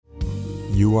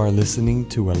You are listening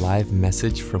to a live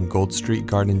message from Gold Street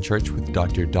Garden Church with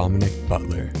Dr. Dominic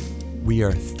Butler. We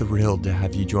are thrilled to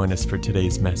have you join us for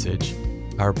today's message.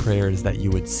 Our prayer is that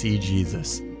you would see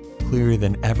Jesus clearer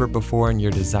than ever before, and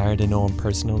your desire to know Him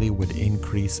personally would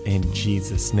increase in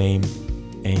Jesus' name.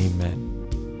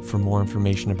 Amen. For more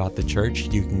information about the church,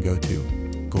 you can go to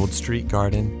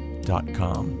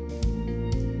goldstreetgarden.com.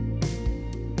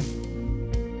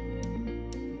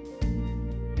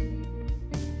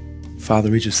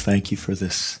 Father, we just thank you for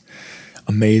this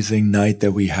amazing night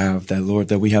that we have, that Lord,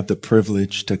 that we have the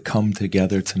privilege to come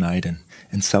together tonight and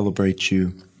celebrate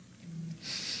you.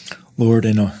 Lord,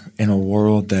 in a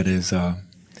world that is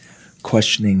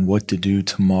questioning what to do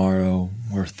tomorrow,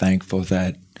 we're thankful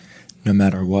that no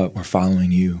matter what, we're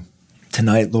following you.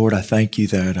 Tonight, Lord, I thank you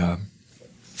that,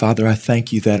 Father, I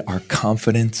thank you that our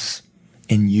confidence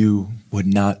in you would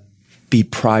not be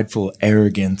prideful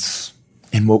arrogance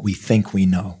in what we think we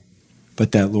know,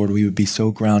 but that, Lord, we would be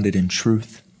so grounded in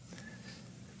truth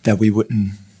that we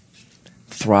wouldn't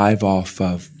thrive off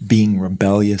of being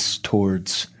rebellious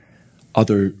towards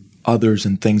others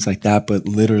and things like that, but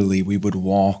literally we would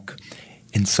walk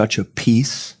in such a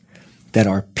peace that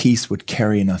our peace would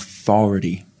carry an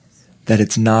authority, that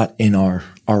it's not in our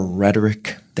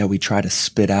rhetoric that we try to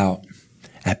spit out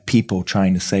at people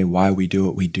trying to say why we do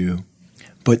what we do,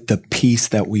 but the peace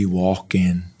that we walk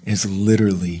in is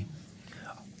literally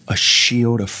a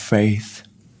shield of faith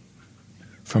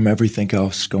from everything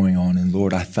else going on. And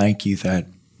Lord, I thank you that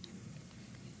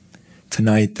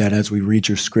tonight, that as we read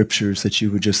your scriptures, that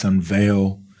you would just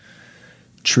unveil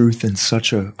truth in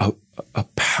such a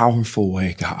powerful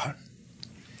way, God.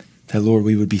 That, Lord,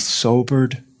 we would be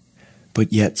sobered,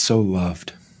 but yet so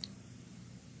loved.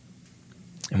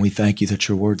 And we thank you that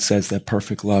your word says that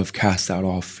perfect love casts out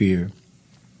all fear.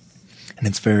 And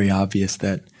it's very obvious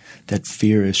that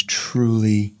fear is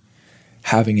truly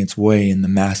having its way in the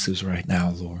masses right now,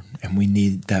 Lord. And we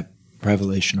need that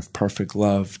revelation of perfect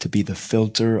love to be the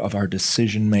filter of our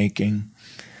decision making.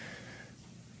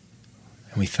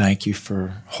 And we thank you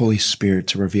for Holy Spirit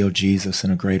to reveal Jesus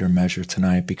in a greater measure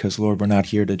tonight, because, Lord, we're not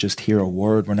here to just hear a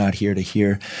word. We're not here to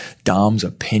hear Dom's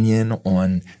opinion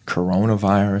on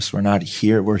coronavirus.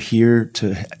 We're here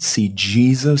to see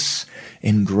Jesus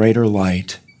in greater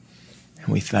light. And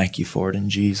we thank you for it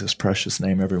in Jesus' precious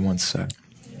name, everyone said.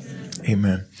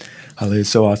 Amen. Hallelujah. It's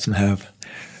so awesome to have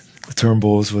the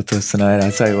Turnbulls with us tonight.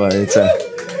 I tell you what, I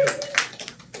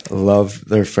love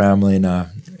their family. And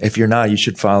if you're not, you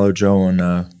should follow Joe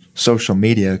on social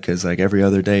media, because like every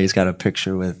other day he's got a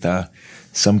picture with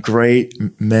some great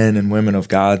men and women of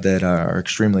God that are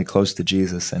extremely close to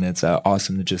Jesus. And it's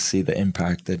awesome to just see the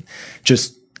impact that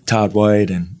just Todd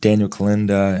White and Daniel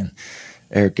Kalinda and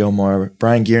Eric Gilmore,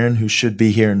 Brian Gearin, who should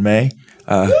be here in May.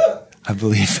 I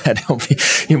believe that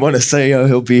you want to say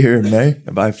he'll be here in May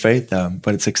by faith,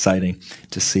 but it's exciting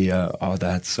to see all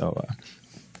that. So,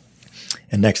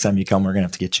 and next time you come, we're going to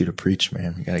have to get you to preach,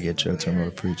 man. We got to get Joe Turnbull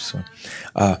to preach. So,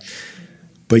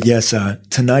 but yes,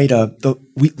 tonight,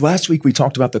 last week we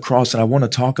talked about the cross, and I want to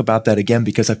talk about that again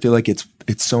because I feel like it's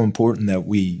so important that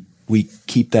we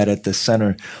keep that at the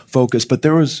center focus. But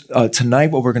there was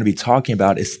tonight, what we're going to be talking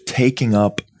about is taking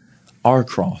up our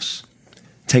cross.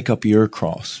 Take up your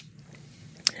cross.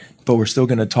 But we're still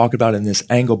going to talk about it in this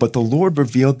angle. But the Lord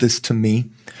revealed this to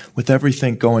me with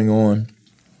everything going on.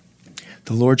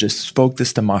 The Lord just spoke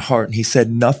this to my heart, and He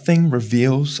said, nothing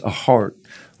reveals a heart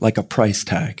like a price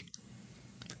tag.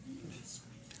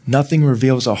 Nothing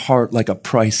reveals a heart like a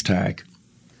price tag.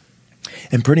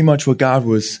 And pretty much what God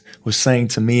was saying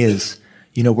to me is,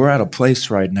 we're at a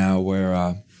place right now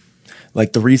where,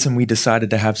 like the reason we decided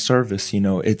to have service,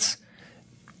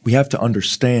 we have to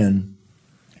understand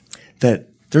that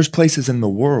there's places in the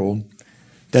world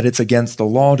that it's against the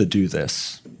law to do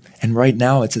this. And right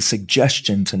now it's a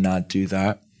suggestion to not do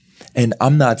that. And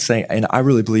I'm not saying, and I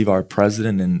really believe our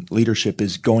president and leadership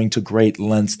is going to great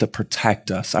lengths to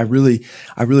protect us. I really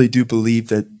do believe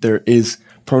that there is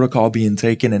protocol being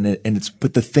taken,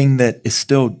 but the thing that is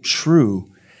still true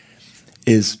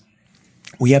is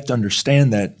we have to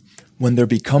understand that when there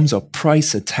becomes a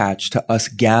price attached to us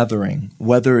gathering,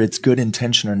 whether it's good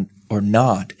intention or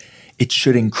not, it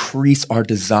should increase our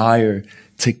desire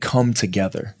to come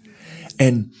together.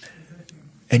 And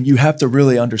you have to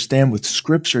really understand with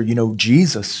Scripture,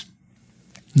 Jesus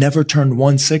never turned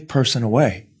one sick person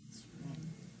away.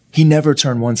 He never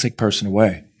turned one sick person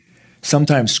away.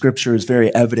 Sometimes Scripture is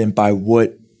very evident by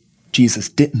what Jesus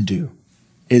didn't do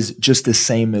is just the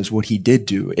same as what He did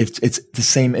do. It's the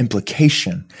same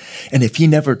implication. And if He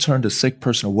never turned a sick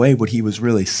person away, what He was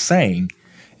really saying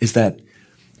is that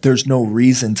there's no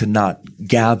reason to not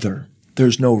gather.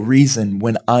 There's no reason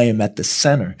when I am at the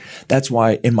center. That's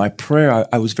why in my prayer,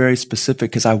 I was very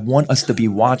specific because I want us to be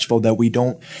watchful that we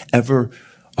don't ever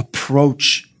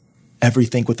approach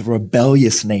everything with a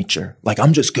rebellious nature. Like,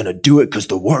 I'm just going to do it because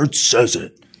the word says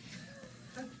it.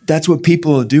 That's what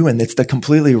people do, and it's the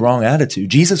completely wrong attitude.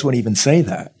 Jesus wouldn't even say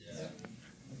that.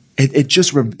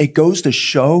 It goes to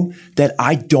show that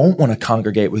I don't want to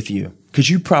congregate with you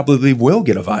because you probably will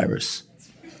get a virus.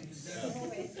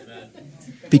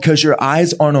 Because your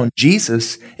eyes aren't on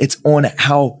Jesus, it's on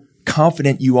how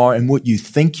confident you are in what you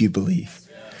think you believe.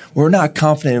 We're not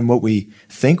confident in what we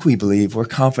think we believe. We're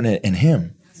confident in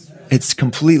him. It's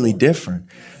completely different.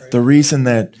 The reason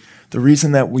that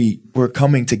we're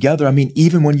coming together, I mean,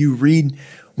 even when you read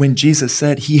when Jesus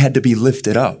said he had to be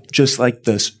lifted up, just like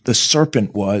the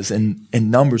serpent was in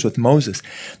Numbers with Moses.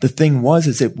 The thing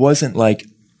is it wasn't like,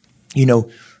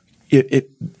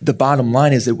 the bottom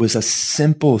line is it was a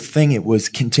simple thing. It was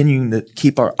continuing to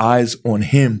keep our eyes on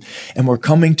him. And we're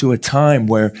coming to a time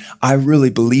where I really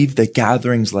believe that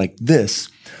gatherings like this,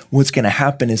 what's going to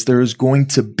happen is there is going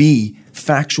to be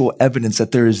factual evidence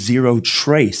that there is zero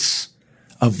trace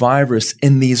of virus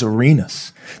in these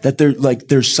arenas. That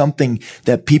there's something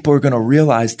that people are going to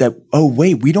realize that, oh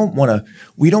wait, we don't want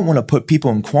to put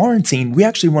people in quarantine. We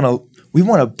actually want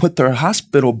to put their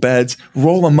hospital beds,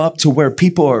 roll them up to where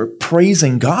people are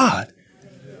praising God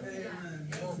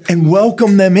and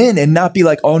welcome them in and not be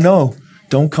like, oh no,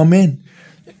 don't come in.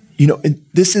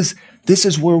 This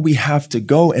is where we have to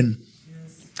go. And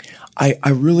I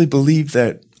really believe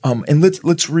that, and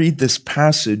let's read this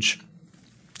passage.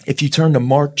 If you turn to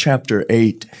Mark chapter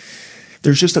 8,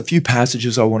 there's just a few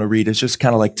passages I want to read. It's just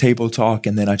kind of like table talk,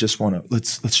 and then I just want to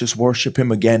let's just worship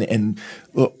him again. And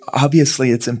obviously,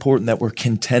 it's important that we're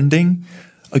contending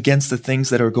against the things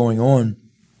that are going on.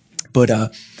 But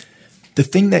the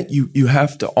thing that you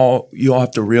all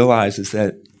have to realize is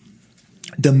that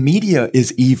the media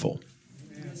is evil.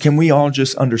 Can we all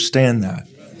just understand that?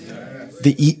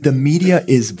 The media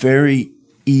is very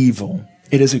evil.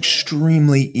 It is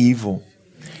extremely evil.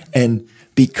 And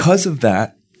because of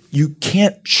that, you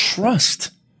can't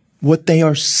trust what they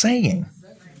are saying.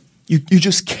 You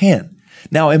just can't.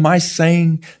 Now, am I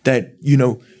saying that,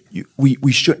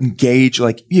 we shouldn't gauge,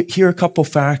 like, hear a couple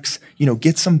facts,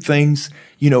 get some things,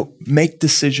 make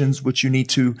decisions which you need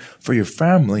to for your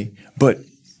family. But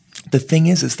the thing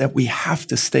is that we have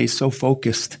to stay so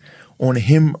focused on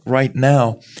him right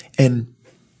now. And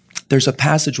there's a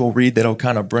passage we'll read that'll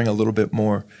kind of bring a little bit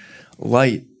more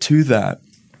light to that.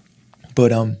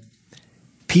 But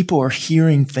people are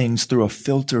hearing things through a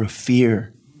filter of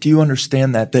fear. Do you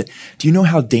understand that? Do you know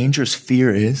how dangerous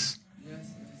fear is?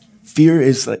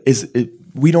 Fear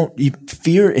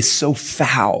fear is so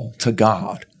foul to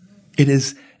God. It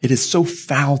is so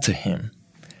foul to him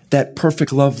that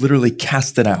perfect love literally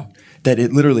casts it out, that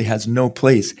it literally has no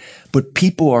place. But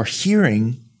people are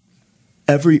hearing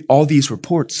all these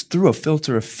reports through a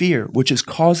filter of fear, which is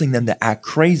causing them to act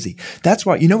crazy. That's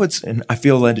why, and I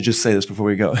feel led to just say this before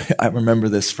we go. I remember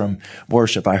this from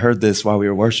worship. I heard this while we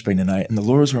were worshiping tonight, and the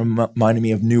Lord was reminding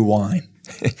me of new wine.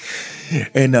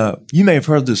 And you may have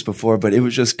heard this before, but it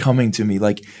was just coming to me.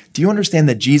 Like, do you understand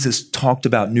that Jesus talked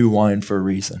about new wine for a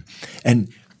reason? And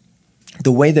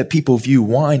the way that people view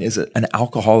wine is an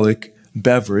alcoholic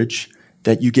beverage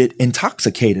that you get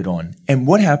intoxicated on. And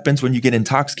what happens when you get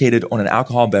intoxicated on an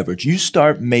alcohol beverage? You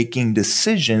start making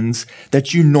decisions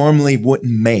that you normally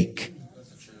wouldn't make.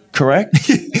 Correct?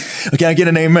 Okay, I get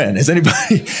an amen. Does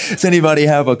anybody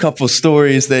have a couple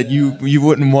stories that you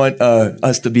wouldn't want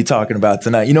us to be talking about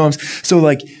tonight? So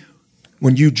like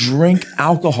when you drink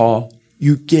alcohol,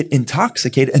 you get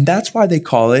intoxicated, and that's why they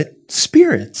call it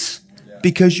spirits.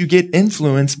 Because you get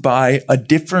influenced by a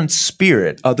different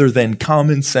spirit other than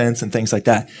common sense and things like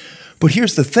that. But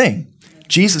here's the thing.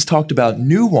 Jesus talked about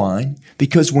new wine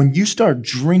because when you start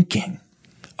drinking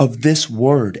of this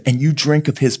word and you drink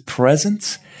of his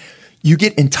presence, you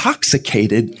get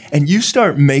intoxicated and you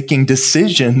start making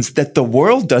decisions that the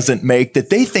world doesn't make, that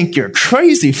they think you're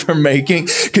crazy for making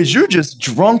because you're just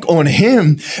drunk on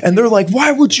him. And they're like,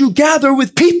 why would you gather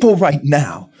with people right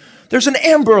now? There's an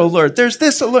Amber Alert. There's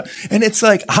this alert. And it's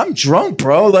like, I'm drunk,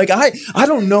 bro. Like, I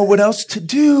don't know what else to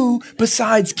do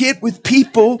besides get with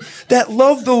people that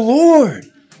love the Lord.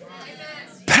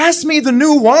 Pass me the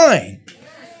new wine.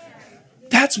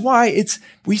 That's why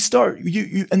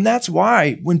and that's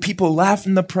why when people laugh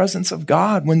in the presence of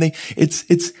God,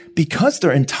 it's because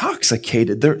they're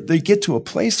intoxicated. They get to a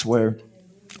place where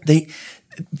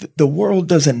the world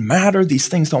doesn't matter. These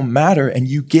things don't matter. And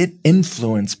you get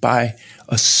influenced by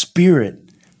a spirit,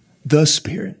 the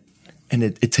spirit. And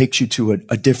it takes you to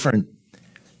a different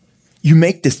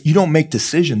You don't make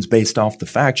decisions based off the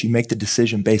facts. You make the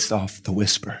decision based off the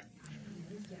whisper.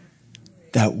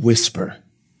 That whisper.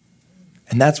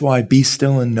 And that's why be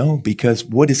still and know, because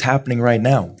what is happening right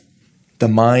now? The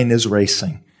mind is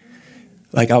racing.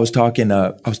 Like I was talking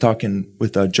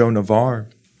with Joe Navarre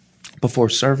before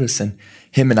service, and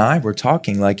him and I were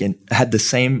talking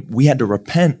and we had to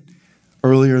repent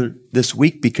earlier this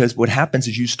week, because what happens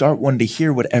is you start wanting to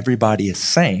hear what everybody is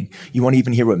saying. You want to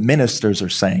even hear what ministers are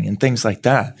saying and things like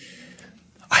that.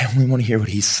 I only want to hear what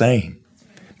he's saying,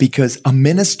 because a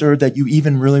minister that you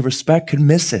even really respect could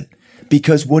miss it,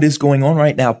 because what is going on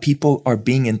right now, people are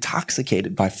being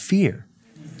intoxicated by fear.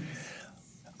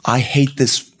 I hate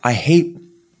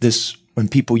this when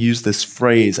people use this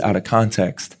phrase out of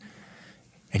context.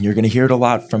 And you're going to hear it a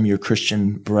lot from your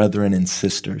Christian brethren and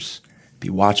sisters. Be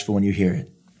watchful when you hear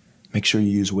it. Make sure you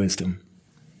use wisdom.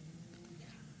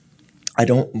 I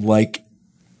don't like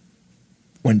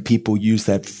when people use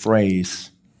that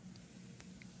phrase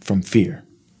from fear.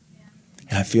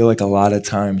 And I feel like a lot of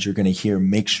times you're going to hear,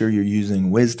 make sure you're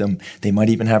using wisdom. They might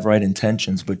even have right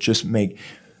intentions, but just make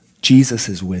Jesus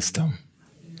is wisdom.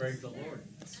 Praise the Lord.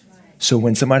 So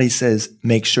when somebody says,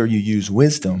 make sure you use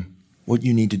wisdom, what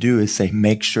you need to do is say,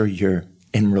 make sure you're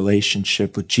in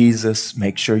relationship with Jesus.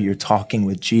 Make sure you're talking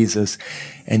with Jesus.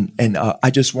 And I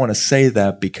just want to say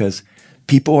that because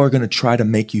people are going to try to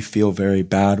make you feel very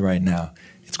bad right now.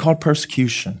 It's called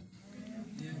persecution.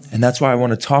 And that's why I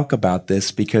want to talk about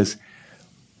this, because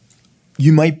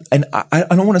you might, and I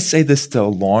don't want to say this to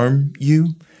alarm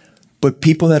you, but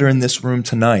people that are in this room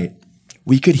tonight,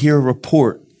 we could hear a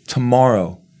report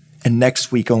tomorrow, and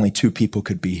next week only 2 people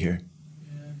could be here.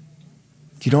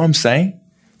 Do you know what I'm saying?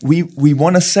 We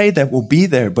want to say that we'll be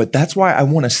there, but that's why I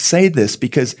want to say this,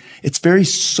 because it's very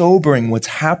sobering what's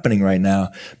happening right now.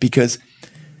 Because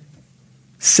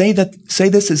say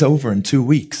this is over in 2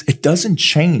 weeks. It doesn't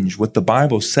change what the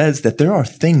Bible says, that there are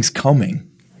things coming.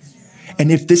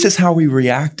 And if this is how we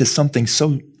react to something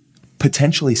so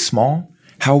potentially small,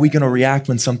 how are we going to react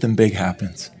when something big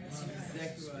happens?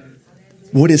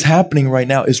 What is happening right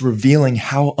now is revealing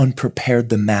how unprepared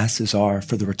the masses are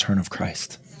for the return of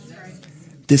Christ.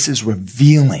 This is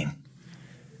revealing.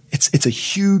 It's a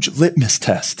huge litmus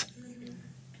test.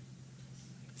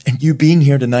 And you being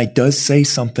here tonight does say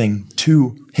something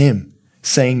to him,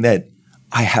 saying that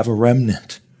I have a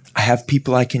remnant. I have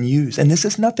people I can use. And this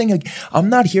is nothing, I'm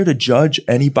not here to judge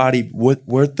anybody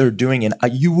what they're doing. And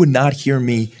you would not hear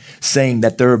me saying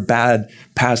that they're a bad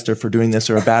pastor for doing this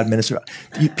or a bad minister.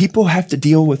 People have to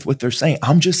deal with what they're saying.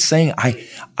 I'm just saying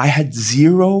I had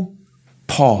zero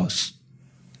pause.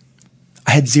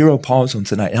 I had zero pause on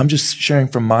tonight. And I'm just sharing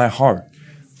from my heart,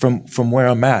 from where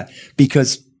I'm at.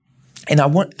 Because,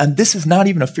 and this is not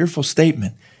even a fearful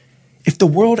statement. If the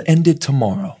world ended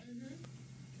tomorrow,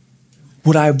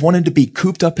 would I have wanted to be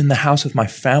cooped up in the house with my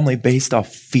family based off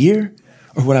fear?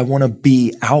 Or would I want to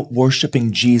be out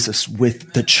worshiping Jesus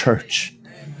with the church?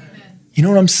 You know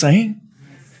what I'm saying?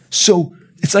 So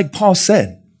it's like Paul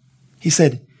said. He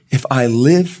said, if I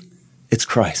live, it's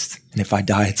Christ. And if I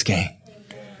die, it's gain.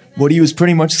 What he was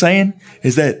pretty much saying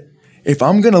is that if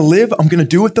I'm going to live, I'm going to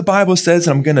do what the Bible says.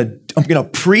 And I'm going to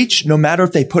preach, no matter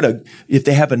if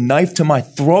they have a knife to my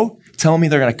throat, telling me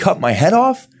they're going to cut my head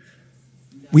off.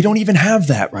 We don't even have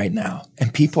that right now.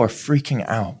 And people are freaking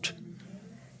out.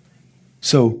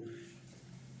 So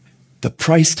the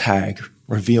price tag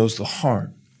reveals the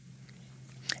heart.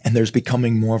 And there's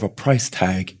becoming more of a price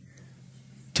tag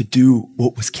to do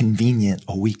what was convenient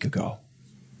a week ago.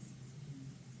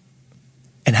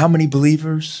 And how many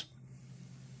believers,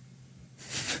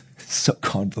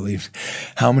 so-called believers,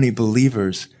 how many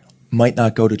believers might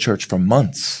not go to church for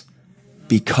months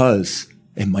because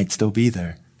it might still be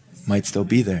there? Might still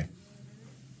be there.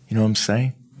 You know what I'm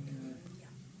saying?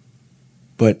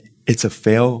 But it's a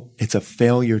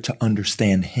failure to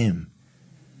understand him.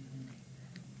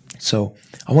 So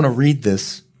I want to read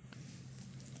this.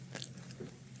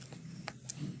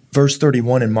 Verse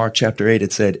 31 in Mark chapter 8,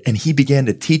 it said, and he began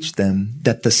to teach them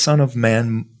that the Son of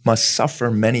Man must suffer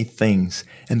many things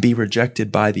and be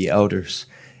rejected by the elders,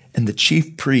 and the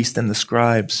chief priests and the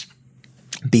scribes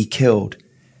be killed,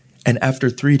 and after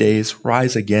 3 days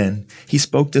rise again. He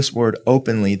spoke this word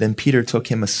openly. Then Peter took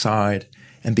him aside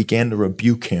and began to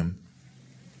rebuke him.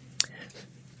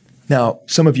 Now,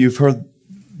 some of you have heard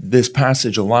this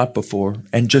passage a lot before.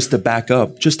 And just to back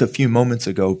up, just a few moments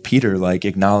ago, Peter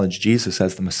acknowledged Jesus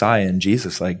as the Messiah, and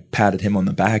Jesus patted him on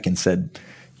the back and said,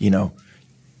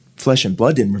 flesh and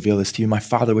blood didn't reveal this to you, my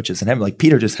Father which is in heaven.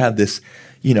 Peter just had this,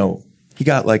 he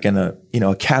got an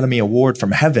Academy Award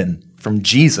from heaven, from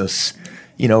Jesus,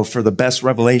 for the best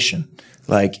revelation.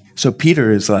 So Peter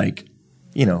is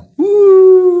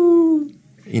woo.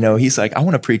 He's like, I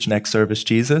want to preach next service,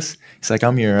 Jesus. He's like,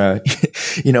 I'm your,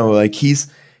 like he's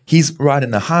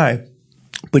riding the high.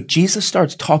 But Jesus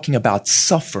starts talking about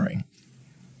suffering.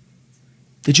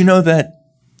 Did you know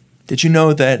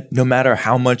that no matter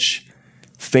how much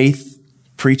faith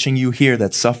preaching you hear,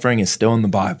 that suffering is still in the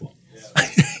Bible?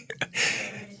 Yeah.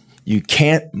 You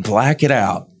can't black it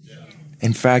out. Yeah.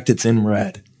 In fact, it's in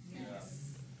red. Yeah.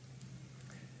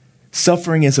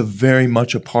 Suffering is very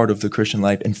much a part of the Christian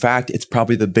life. In fact, it's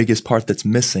probably the biggest part that's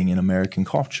missing in American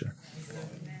culture.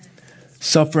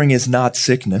 Suffering is not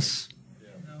sickness,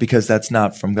 because that's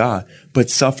not from God. But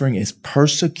suffering is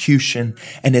persecution,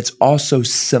 and it's also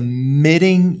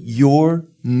submitting your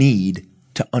need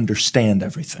to understand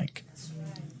everything.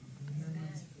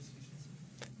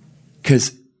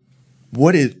 Because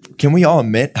can we all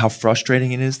admit how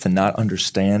frustrating it is to not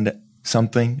understand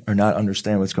something or not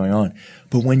understand what's going on?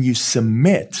 But when you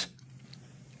submit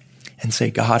and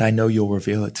say, God, I know you'll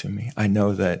reveal it to me. I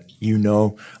know that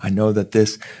I know that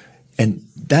this, and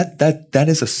that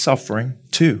is a suffering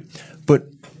too. But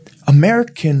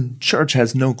American church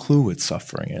has no clue what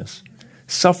suffering is.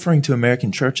 Suffering to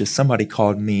American church is somebody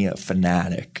called me a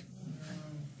fanatic.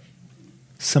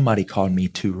 Somebody called me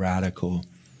too radical.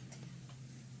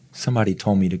 Somebody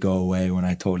told me to go away when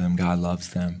I told them God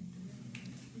loves them.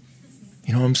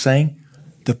 You know what I'm saying?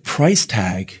 The price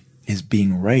tag is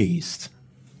being raised.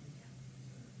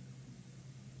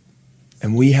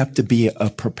 And we have to be a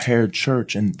prepared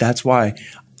church. And that's why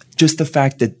just the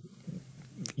fact that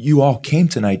you all came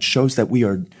tonight shows that we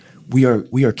are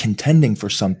contending for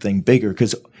something bigger,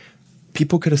 because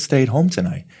people could have stayed home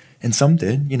tonight. And some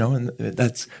did,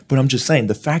 but I'm just saying,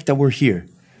 the fact that we're here,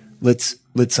 let's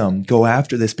go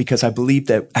after this, because I believe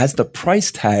that as the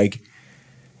price tag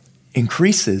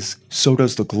increases, so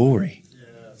does the glory.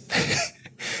 Yes.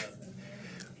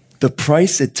 The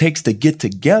price it takes to get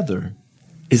together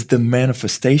is the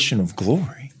manifestation of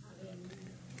glory.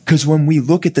 Because when we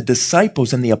look at the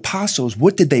disciples and the apostles,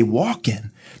 what did they walk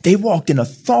in? They walked in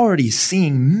authority,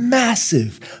 seeing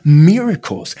massive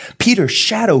miracles. Peter's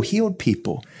shadow healed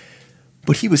people,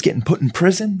 but he was getting put in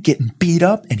prison, getting beat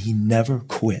up, and he never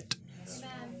quit.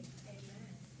 Amen.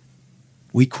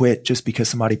 We quit just because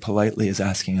somebody politely is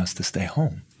asking us to stay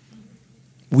home.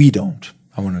 We don't.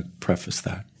 I want to preface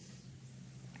that.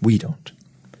 We don't.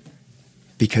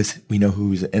 Because we know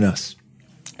who's in us.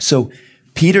 So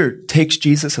Peter takes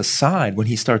Jesus aside when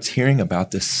he starts hearing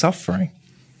about this suffering,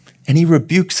 and he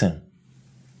rebukes him.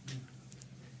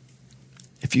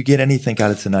 If you get anything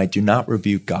out of tonight, do not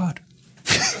rebuke God.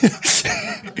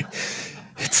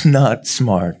 It's not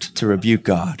smart to rebuke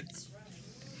God.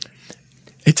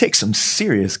 It takes some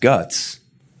serious guts,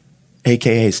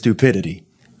 aka stupidity,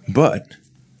 but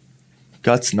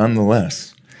guts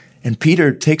nonetheless. And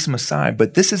Peter takes him aside,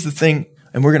 but this is the thing,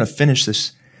 and we're going to finish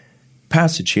this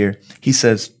passage here. He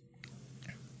says,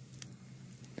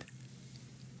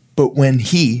 but when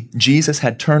Jesus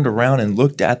had turned around and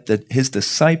looked at his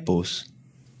disciples,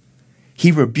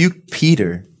 he rebuked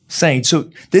Peter, saying, so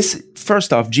this,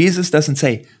 first off, Jesus doesn't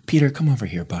say, Peter, come over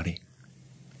here, buddy.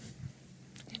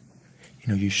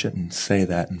 You shouldn't say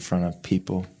that in front of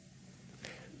people.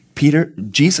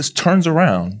 Jesus turns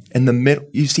around in the middle.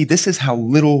 You see, this is how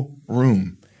little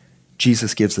room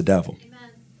Jesus gives the devil.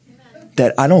 Amen.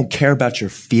 That I don't care about your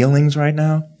feelings right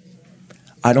now.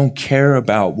 I don't care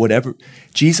about whatever.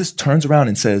 Jesus turns around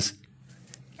and says,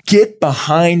 get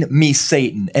behind me,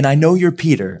 Satan. And I know you're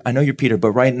Peter,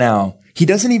 but right now, he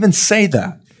doesn't even say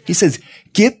that. He says,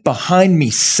 get behind me,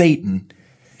 Satan.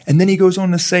 And then he goes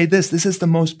on to say this. This is the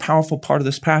most powerful part of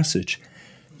this passage.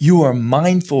 You are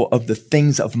mindful of the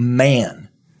things of man,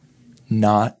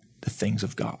 not the things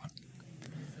of God.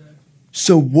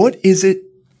 So what is it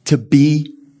to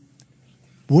be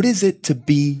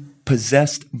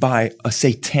possessed by a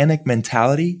satanic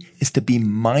mentality? Is to be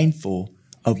mindful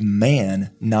of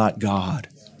man, not God.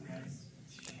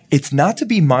 It's not to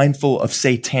be mindful of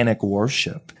satanic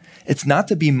worship. It's not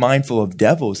to be mindful of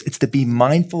devils. It's to be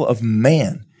mindful of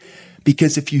man.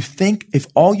 Because if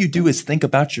all you do is think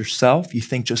about yourself, you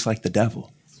think just like the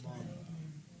devil.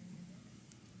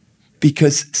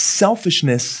 Because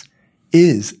selfishness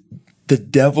is the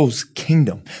devil's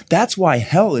kingdom. That's why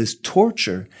hell is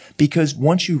torture, because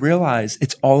once you realize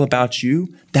it's all about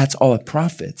you, that's all it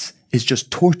profits, is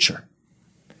just torture.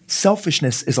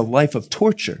 Selfishness is a life of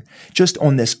torture. Just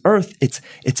on this earth,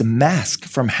 it's a mask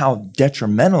from how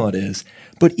detrimental it is.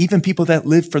 But even people that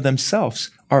live for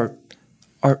themselves are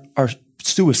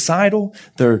suicidal.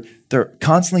 They're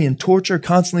constantly in torture,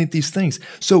 constantly these things.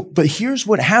 So, but here's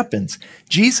what happens.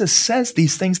 Jesus says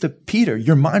these things to Peter.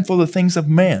 You're mindful of the things of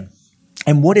man.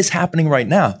 And what is happening right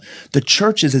now? The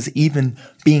churches is even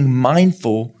being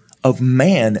mindful of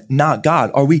man, not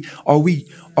God. Are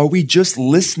we just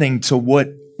listening to what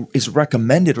is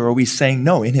recommended, or are we saying,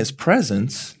 no, in his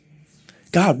presence,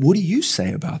 God, what do you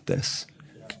say about this?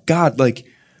 God, like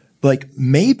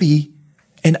maybe,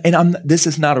 and this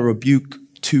is not a rebuke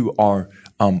to our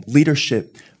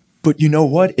leadership, but you know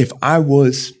what? If I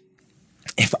was,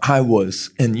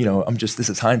 and this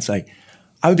is hindsight,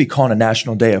 I would be calling a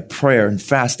national day of prayer and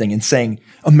fasting and saying,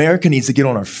 America needs to get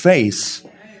on our face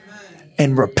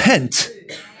and repent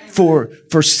for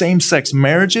same-sex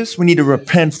marriages. We need to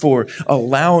repent for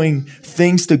allowing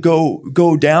things to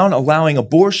go down, allowing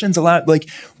abortions,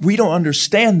 we don't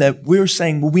understand that. We're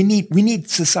saying, well, we need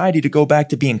society to go back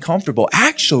to being comfortable.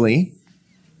 Actually,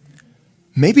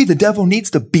 maybe the devil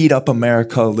needs to beat up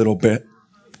America a little bit.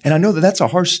 And I know that that's a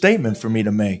harsh statement for me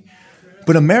to make,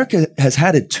 but America has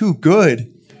had it too good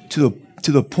to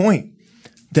the point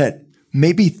that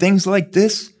maybe things like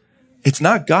this, it's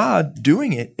not God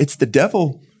doing it, it's the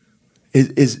devil.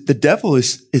 The devil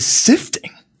is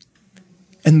sifting,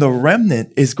 and the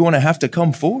remnant is going to have to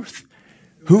come forth.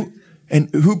 Who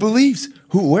believes?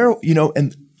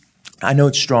 And I know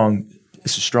it's strong.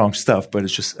 This is strong stuff, but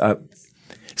it's just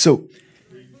so.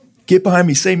 Get behind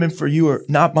me, Satan, for you are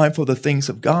not mindful of the things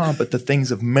of God, but the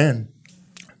things of men.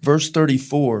 Verse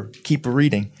 34, keep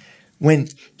reading. When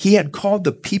he had called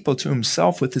the people to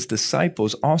himself with his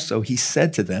disciples also, he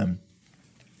said to them,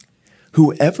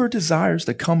 whoever desires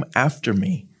to come after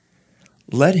me,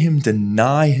 let him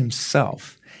deny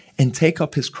himself and take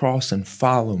up his cross and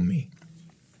follow me.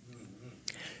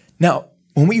 Now,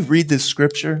 when we read this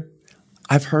scripture,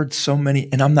 I've heard so many,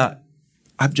 and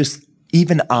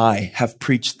even I have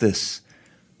preached this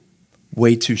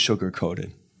way too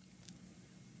sugar-coated.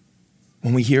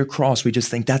 When we hear cross, we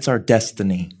just think that's our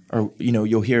destiny. Or,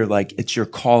 you'll hear it's your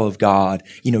call of God.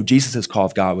 Jesus' call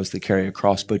of God was to carry a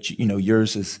cross, but,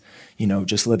 yours is,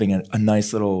 just living a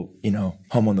nice little,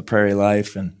 home on the prairie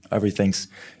life, and everything's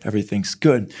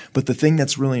good. But the thing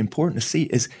that's really important to see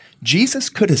is Jesus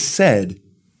could have said,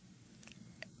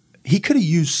 he could have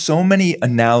used so many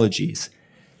analogies.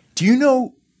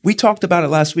 We talked about it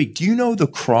last week. Do you know the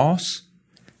cross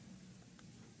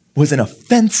was an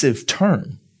offensive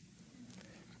term?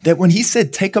 That when he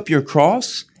said, take up your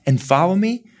cross and follow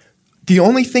me, the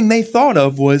only thing they thought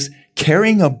of was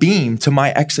carrying a beam to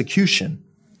my execution.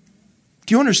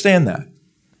 Do you understand that?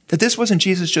 That this wasn't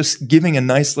Jesus just giving a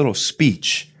nice little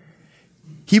speech.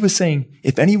 He was saying,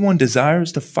 if anyone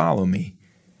desires to follow me,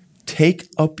 take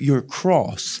up your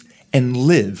cross and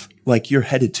live like you're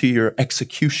headed to your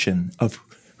execution of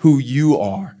who you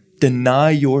are. Deny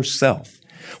yourself.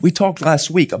 We talked last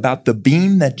week about the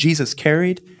beam that Jesus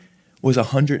carried was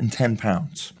 110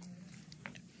 pounds.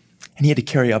 And he had to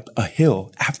carry up a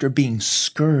hill after being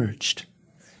scourged.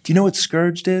 Do you know what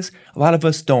scourged is? A lot of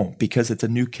us don't, because it's a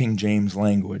New King James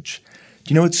language.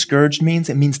 Do you know what scourged means?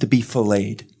 It means to be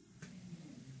filleted.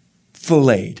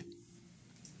 Filleted.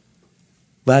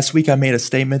 Last week I made a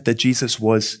statement that Jesus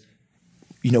was,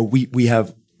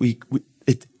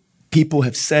 people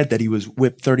have said that he was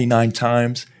whipped 39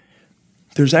 times.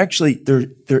 There's actually, there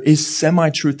is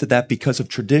semi-truth to that because of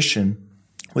tradition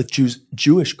with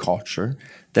Jewish culture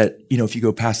that, if you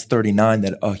go past 39,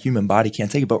 that a human body can't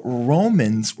take it. But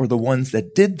Romans were the ones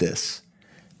that did this,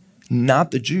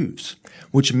 not the Jews,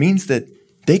 which means that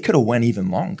they could have went even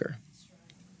longer.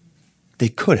 They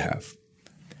could have.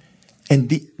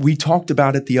 And we talked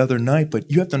about it the other night, but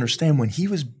you have to understand when he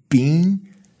was being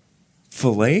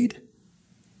filleted,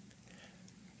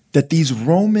 that these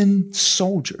Roman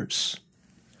soldiers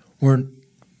were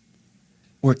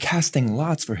casting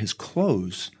lots for his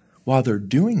clothes while they're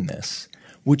doing this,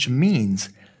 which means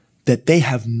that they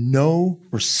have no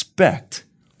respect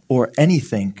or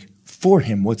anything for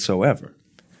him whatsoever,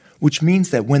 which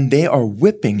means that when they are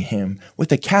whipping him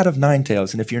with a cat of nine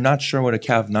tails, and if you're not sure what a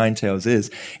cat of nine tails is,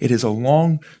 it is a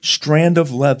long strand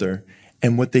of leather,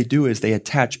 and what they do is they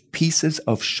attach pieces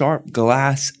of sharp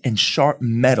glass and sharp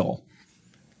metal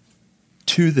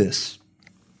to this.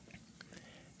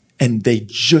 And they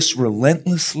just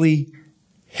relentlessly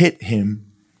hit him.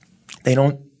 They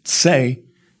don't say,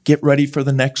 get ready for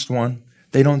the next one.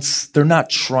 They're not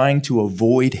trying to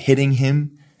avoid hitting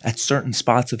him at certain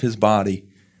spots of his body.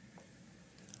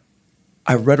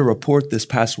 I read a report this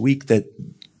past week that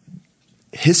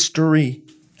history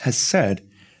has said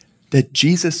that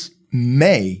Jesus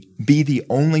may be the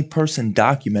only person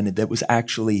documented that was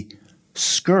actually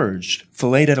scourged,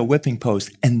 filleted at a whipping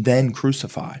post, and then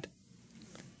crucified.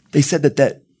 They said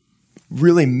that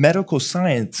really medical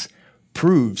science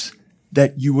proves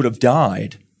that you would have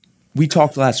died We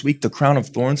talked last week, the crown of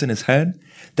thorns in his head,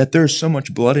 that there's so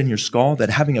much blood in your skull that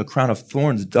having a crown of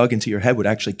thorns dug into your head would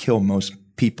actually kill most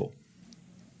people.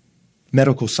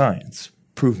 Medical science,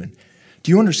 proven.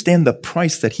 Do you understand the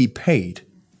price that he paid?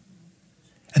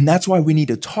 And that's why we need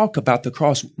to talk about the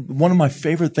cross. One of my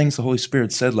favorite things the Holy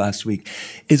Spirit said last week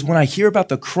is when I hear about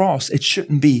the cross, it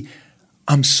shouldn't be,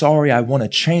 I'm sorry, I want to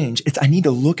change. It's I need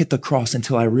to look at the cross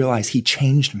until I realize he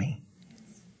changed me.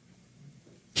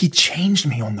 He changed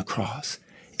me on the cross.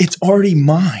 It's already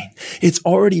mine. It's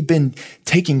already been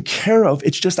taken care of.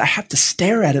 It's just I have to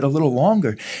stare at it a little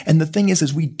longer. And the thing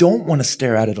is we don't want to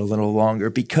stare at it a little longer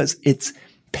because it's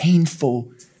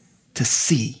painful to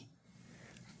see.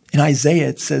 In Isaiah,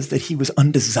 it says that he was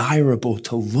undesirable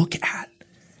to look at.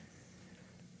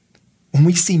 When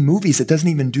we see movies, it doesn't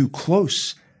even do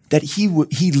close, that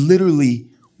he literally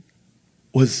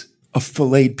was a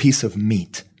filleted piece of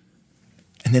meat.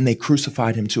 And then they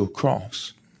crucified him to a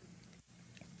cross.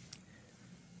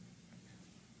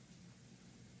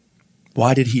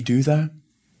 Why did he do that?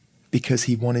 Because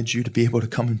he wanted you to be able to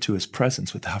come into his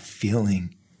presence without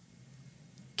feeling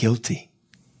guilty,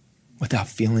 without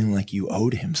feeling like you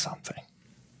owed him something.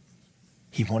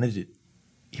 He wanted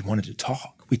to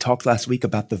talk. We talked last week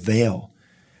about the veil,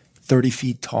 30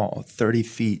 feet tall, 30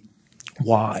 feet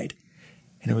wide.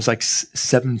 And it was like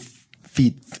 7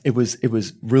 feet. It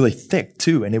was really thick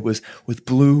too. And it was with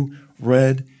blue,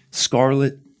 red,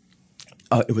 scarlet.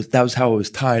 That was how it was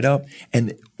tied up.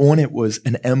 And on it was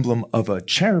an emblem of a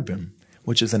cherubim,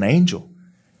 which is an angel,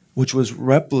 which was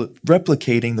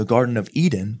replicating the Garden of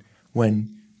Eden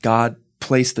when God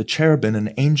placed the cherubim,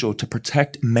 an angel, to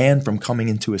protect man from coming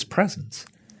into his presence.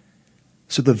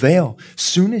 So the veil,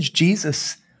 soon as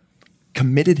Jesus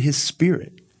committed his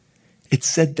spirit, it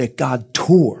said that God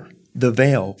tore the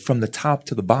veil from the top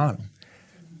to the bottom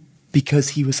because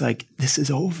he was like, this is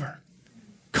over.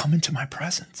 Come into my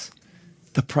presence.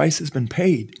 The price has been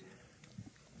paid.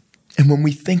 And when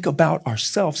we think about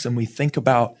ourselves and we think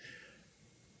about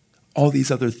all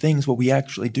these other things, what we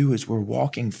actually do is we're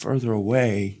walking further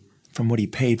away from what he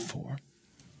paid for.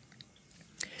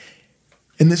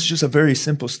 And this is just a very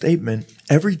simple statement.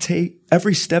 Every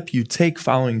step you take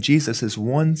following Jesus is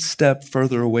one step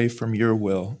further away from your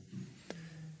will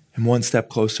and one step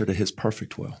closer to his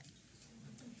perfect will.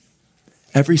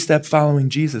 Every step following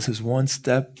Jesus is one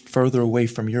step further away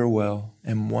from your will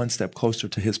and one step closer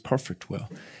to his perfect will.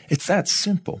 It's that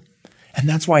simple. And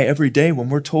that's why every day when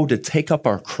we're told to take up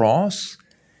our cross,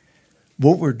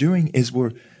 what we're doing is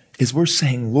we're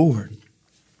saying, Lord,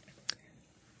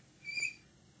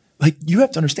 like you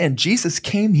have to understand, Jesus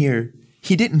came here.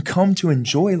 He didn't come to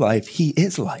enjoy life. He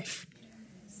is life.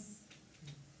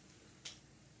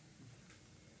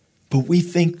 But we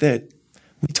think that,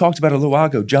 we talked about it a little while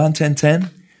ago, John 10:10.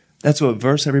 That's what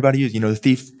verse everybody uses. The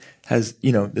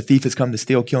thief has come to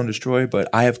steal, kill, and destroy, but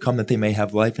I have come that they may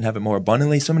have life and have it more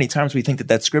abundantly. So many times we think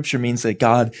that scripture means that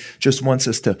God just wants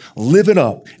us to live it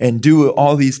up and do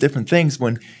all these different things.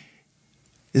 Can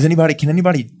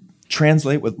anybody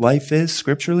translate what life is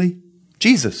scripturally?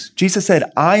 Jesus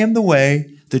said, I am the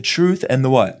way, the truth, and the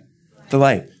what? The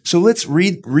light. So let's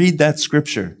read that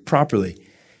scripture properly.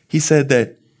 He said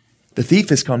that the thief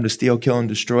has come to steal, kill, and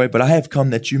destroy, but I have come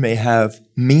that you may have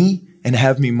me and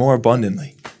have me more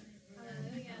abundantly.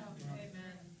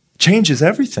 Changes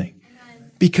everything.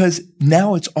 Because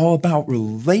now it's all about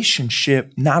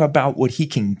relationship, not about what he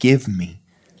can give me.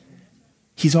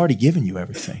 He's already given you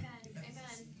everything.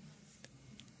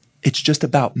 It's just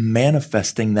about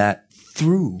manifesting that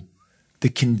through the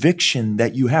conviction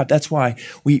that you have. That's why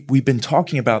we've been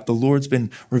talking about, the Lord's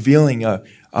been revealing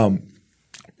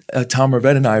Tom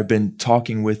Rivette and I have been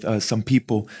talking with some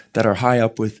people that are high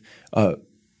up with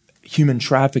human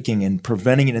trafficking and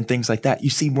preventing it and things like that. You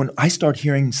see, when I start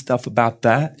hearing stuff about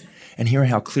that and hearing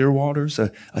how Clearwater's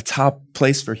a top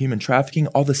place for human trafficking,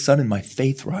 all of a sudden my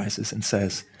faith rises and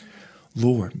says,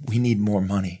 Lord, we need more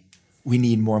money. We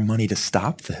need more money to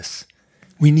stop this.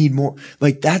 We need more.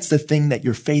 Like that's the thing that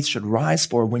your faith should rise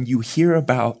for when you hear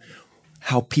about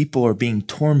how people are being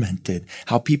tormented,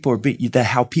 how people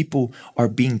are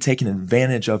being taken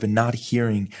advantage of and not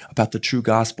hearing about the true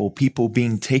gospel, people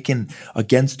being taken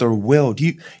against their will.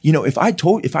 If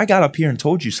I got up here and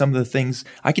told you some of the things,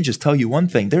 I can just tell you one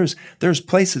thing. There's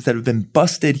places that have been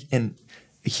busted in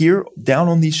here down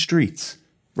on these streets,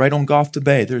 right on Gofta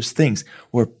Bay. There's things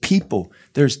where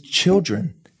there's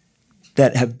children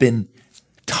that have been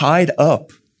tied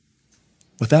up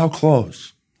without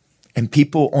clothes, and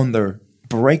people on their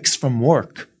breaks from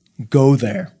work go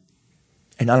there.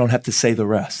 And I don't have to say the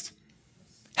rest.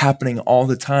 Happening all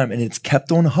the time. And it's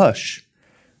kept on hush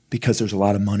because there's a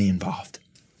lot of money involved.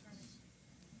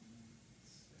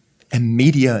 And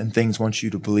media and things want you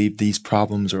to believe these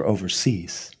problems are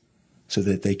overseas so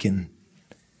that they can,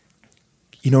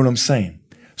 you know what I'm saying?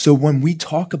 So when we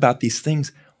talk about these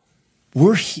things,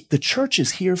 the church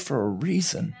is here for a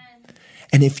reason.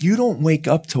 And if you don't wake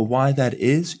up to why that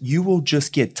is, you will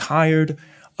just get tired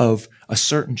of a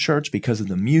certain church because of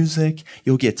the music.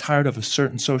 You'll get tired of a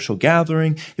certain social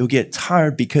gathering. You'll get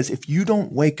tired because if you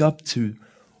don't wake up to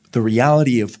the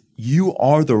reality of you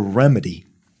are the remedy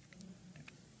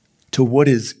to what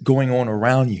is going on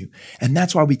around you. And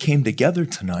that's why we came together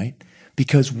tonight,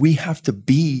 because we have to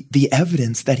be the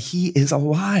evidence that he is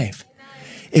alive.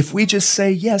 If we just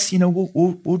say, yes,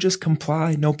 we'll just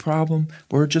comply, no problem.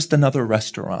 We're just another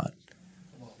restaurant.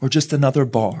 We're just another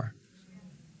bar.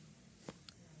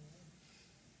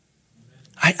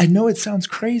 I know it sounds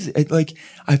crazy.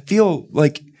 I feel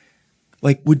like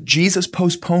would Jesus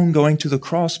postpone going to the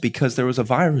cross because there was a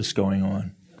virus going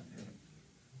on?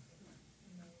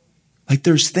 Like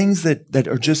there's things that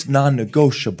are just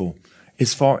non-negotiable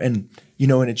as far, and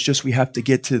it's just we have to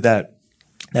get to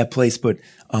that place. But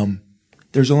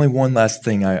there's only one last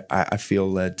thing I feel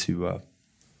led to.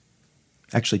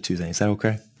 Actually, two things. Is that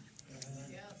okay?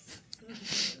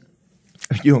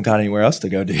 You don't got anywhere else to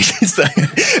go, do you?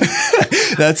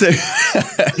 That's it.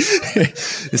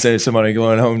 Is there somebody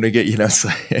going home to get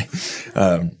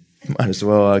might as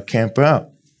well camp out.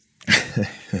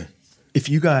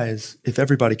 If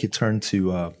everybody could turn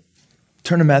to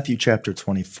Matthew chapter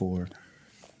 24.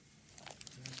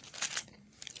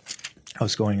 I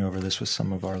was going over this with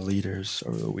some of our leaders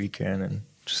over the weekend and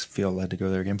just feel led to go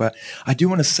there again. But I do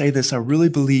want to say this. I really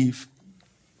believe,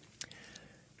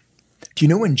 do you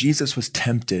know when Jesus was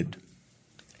tempted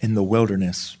in the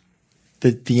wilderness,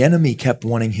 the enemy kept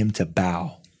wanting him to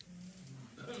bow?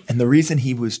 And the reason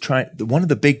he was one of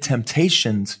the big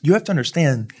temptations, you have to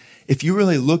understand, if you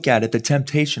really look at it, the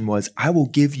temptation was, I will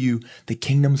give you the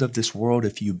kingdoms of this world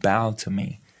if you bow to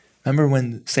me. Remember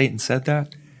when Satan said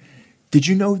that? Did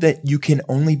you know that you can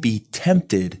only be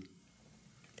tempted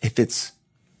if it's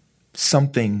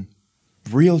something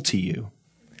real to you?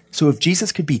 So if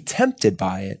Jesus could be tempted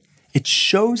by it, it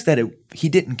shows that he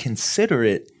didn't consider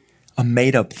it a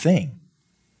made-up thing,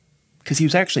 because he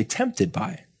was actually tempted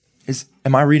by it.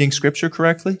 Am I reading scripture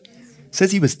correctly? It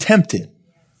says he was tempted.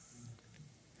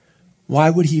 Why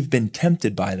would he have been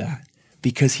tempted by that?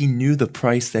 Because he knew the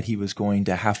price that he was going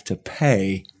to have to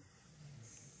pay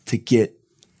to get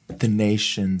the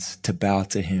nations to bow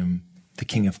to him, the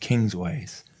King of Kings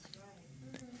ways.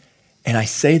 And I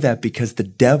say that because the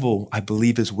devil, I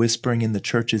believe, is whispering in the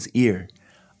church's ear,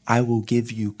 I will give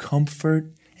you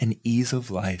comfort and ease of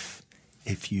life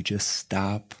if you just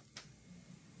stop.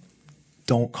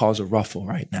 Don't cause a ruffle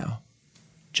right now.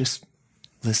 Just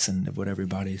listen to what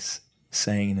everybody's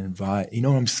saying and invite. You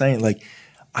know what I'm saying?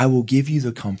 I will give you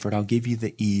the comfort. I'll give you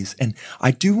the ease. And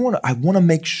I want to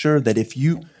make sure that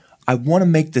I want to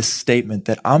make this statement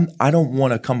that I don't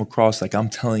want to come across like I'm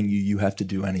telling you have to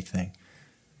do anything.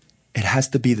 It has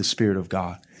to be the Spirit of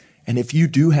God. And if you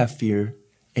do have fear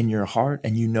in your heart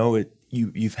and you know it,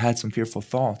 you've had some fearful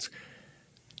thoughts,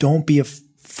 don't be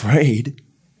afraid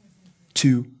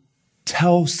to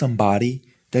tell somebody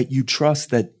that you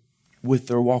trust that with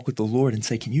their walk with the Lord and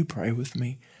say, can you pray with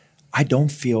me? I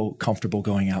don't feel comfortable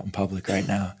going out in public right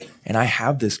now, and I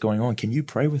have this going on. Can you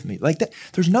pray with me? Like that.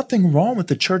 There's nothing wrong with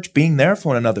the church being there for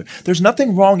one another. There's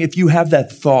nothing wrong if you have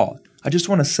that thought. I just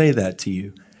want to say that to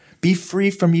you. Be free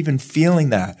from even feeling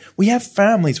that. We have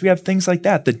families. We have things like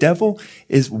that. The devil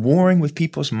is warring with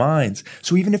people's minds.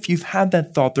 So even if you've had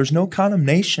that thought, there's no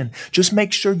condemnation. Just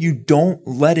make sure you don't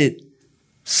let it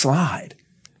slide.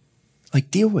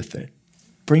 Deal with it.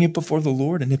 Bring it before the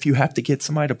Lord. And if you have to get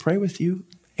somebody to pray with you,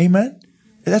 amen.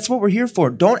 That's what we're here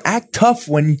for. Don't act tough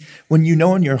when you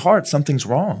know in your heart something's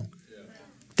wrong.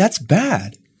 That's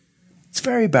bad. It's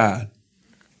very bad.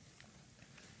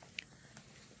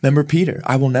 Remember Peter,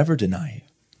 I will never deny you.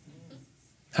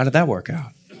 How did that work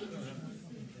out?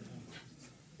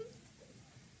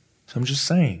 So I'm just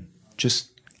saying,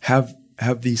 just have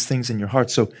these things in your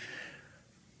heart. So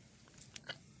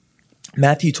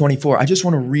Matthew 24, I just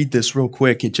want to read this real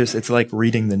quick. It's like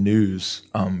reading the news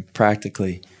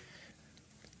practically.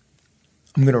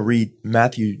 I'm going to read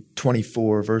Matthew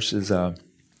 24 verses,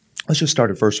 let's just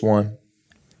start at verse 1,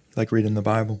 like reading the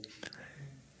Bible.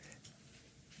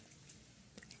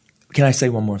 Can I say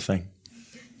one more thing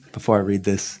before I read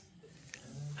this?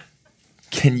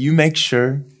 Can you make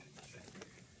sure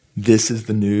this is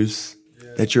the news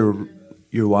that you're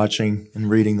watching and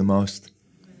reading the most?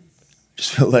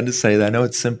 Just feel led to say that. I know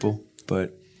it's simple,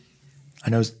 but I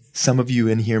know some of you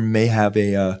in here may have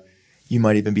you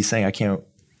might even be saying, I can't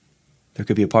There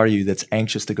could be a part of you that's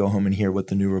anxious to go home and hear what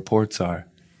the new reports are.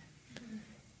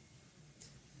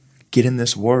 Get in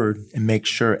this word and make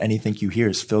sure anything you hear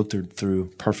is filtered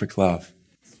through perfect love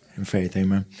and faith.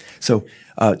 Amen. So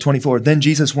 24, then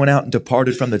Jesus went out and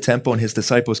departed from the temple, and his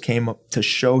disciples came up to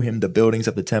show him the buildings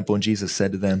of the temple. And Jesus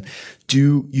said to them,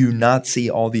 do you not see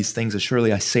all these things?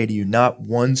 Surely I say to you, not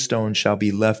one stone shall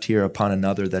be left here upon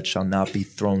another that shall not be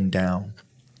thrown down.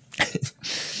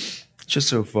 Just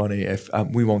so funny. If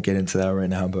we won't get into that right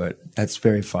now, but that's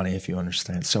very funny if you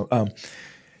understand. So, oh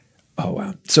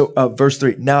wow. So verse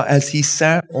 3, now as he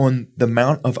sat on the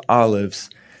Mount of Olives,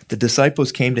 the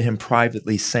disciples came to him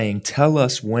privately, saying, tell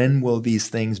us, when will these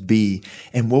things be,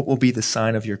 and what will be the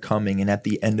sign of your coming and at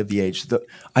the end of the age?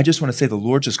 I just want to say the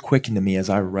Lord just quickened to me as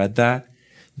I read that.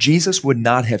 Jesus would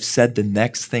not have said the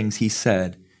next things he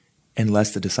said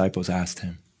unless the disciples asked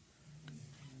him.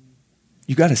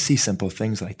 You got to see simple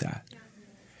things like that.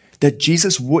 That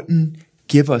Jesus wouldn't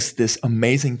give us this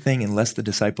amazing thing unless the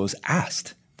disciples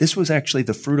asked. This was actually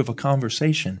the fruit of a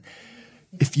conversation.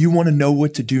 If you want to know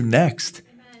what to do next,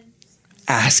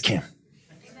 ask him.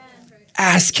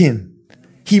 Ask him.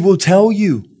 He will tell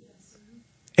you.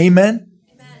 Amen?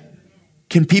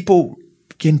 Can people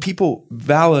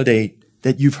validate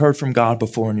that you've heard from God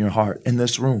before in your heart in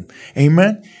this room?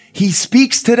 Amen? He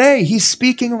speaks today. He's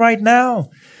speaking right now.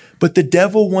 But the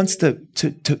devil wants to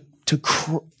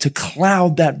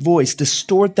cloud that voice,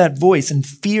 distort that voice, and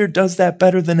fear does that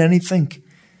better than anything.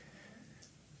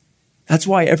 That's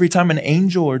why every time an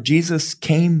angel or Jesus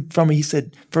came from me, he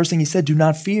said, first thing he said, do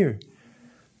not fear.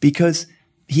 Because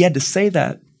he had to say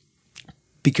that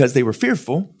because they were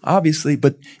fearful, obviously,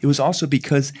 but it was also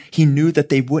because he knew that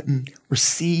they wouldn't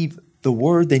receive the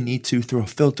word they need to through a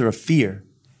filter of fear.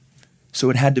 So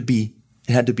it had to be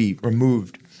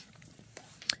removed.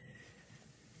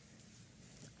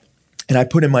 And I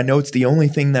put in my notes, the only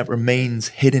thing that remains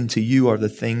hidden to you are the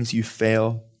things you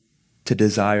fail to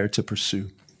desire to pursue.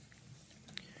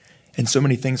 And so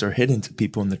many things are hidden to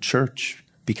people in the church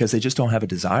because they just don't have a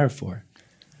desire for it.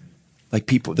 Like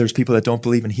there's people that don't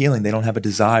believe in healing. They don't have a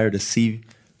desire to see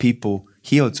people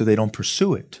healed, so they don't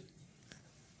pursue it.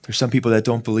 There's some people that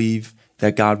don't believe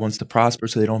that God wants to prosper,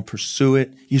 so they don't pursue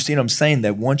it. You see what I'm saying?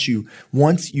 That once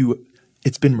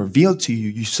it's been revealed to you,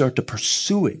 you start to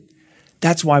pursue it.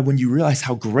 That's why when you realize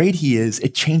how great he is,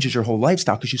 it changes your whole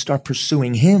lifestyle because you start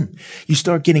pursuing him. You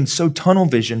start getting so tunnel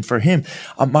vision for him.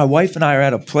 My wife and I are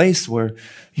at a place where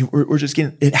we're just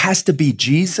it has to be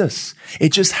Jesus.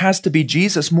 It just has to be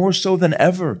Jesus more so than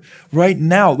ever right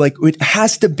now. Like it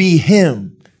has to be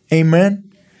him.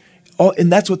 Amen.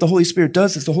 And that's what the Holy Spirit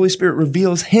does is the Holy Spirit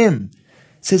reveals him.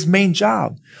 It's his main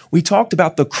job. We talked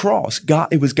about the cross.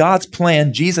 It was God's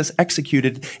plan. Jesus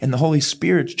executed, and the Holy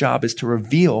Spirit's job is to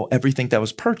reveal everything that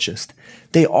was purchased.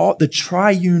 The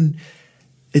triune,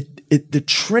 the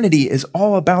Trinity is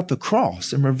all about the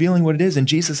cross and revealing what it is, and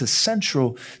Jesus is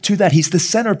central to that. He's the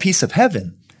centerpiece of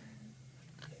heaven.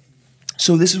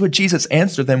 So this is what Jesus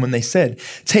answered them when they said,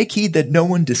 take heed that no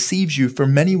one deceives you, for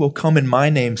many will come in my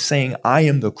name saying, I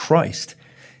am the Christ,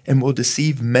 and will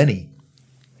deceive many.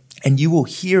 And you will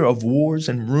hear of wars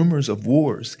and rumors of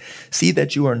wars. See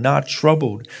that you are not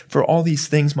troubled, for all these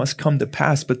things must come to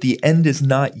pass, but the end is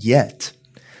not yet.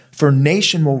 For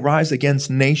nation will rise against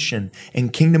nation,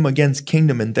 and kingdom against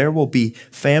kingdom, and there will be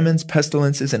famines,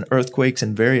 pestilences, and earthquakes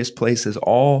in various places.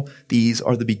 All these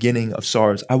are the beginning of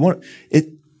sorrows.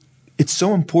 It's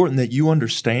so important that you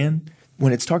understand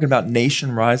when it's talking about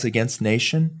nation rise against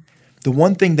nation, the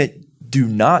one thing that do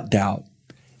not doubt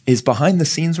is behind the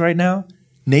scenes right now,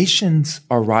 nations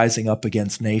are rising up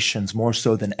against nations more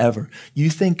so than ever. You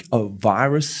think a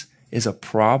virus is a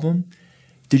problem?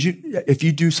 If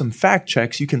you do some fact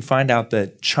checks, you can find out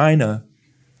that China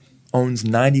owns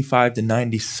 95 to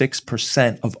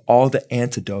 96% of all the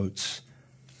antidotes,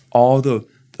 all the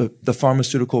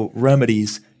pharmaceutical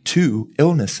remedies to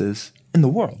illnesses in the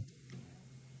world.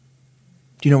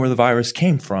 Do you know where the virus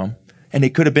came from? And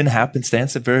it could have been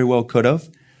happenstance, it very well could have.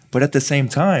 But at the same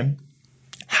time,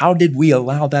 how did we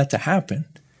allow that to happen?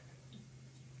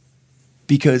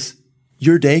 Because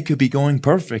your day could be going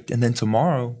perfect, and then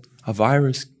tomorrow, a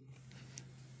virus.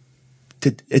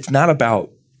 It's not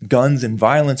about guns and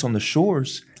violence on the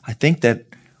shores. I think that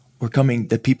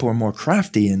that people are more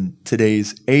crafty in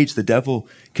today's age. The devil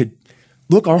could,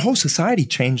 look, our whole society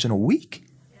changed in a week.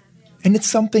 And it's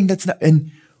something that's not,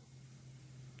 and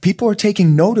people are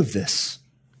taking note of this.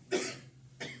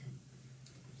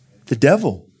 The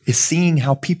devil is seeing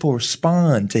how people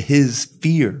respond to his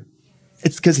fear.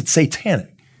 It's because it's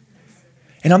satanic.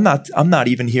 And I'm not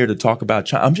even here to talk about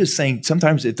China. I'm just saying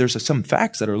sometimes if there's some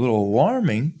facts that are a little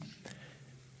alarming,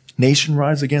 Nation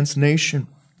rise against nation.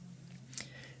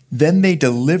 Then they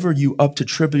deliver you up to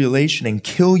tribulation and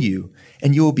kill you,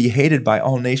 and you will be hated by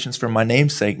all nations for my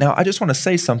name's sake. Now, I just want to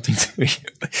say something to you.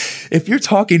 If you're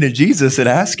talking to Jesus and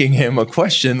asking him a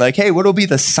question like, hey, what will be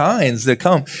the signs that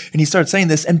come? And he starts saying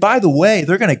this, and by the way,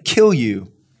 they're going to kill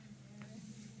you.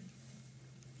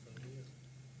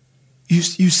 You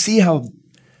see how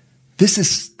this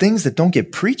is things that don't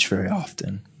get preached very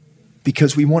often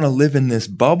because we want to live in this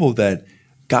bubble that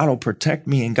God will protect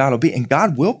me and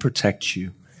God will protect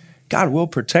you. God will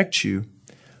protect you.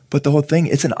 But the whole thing,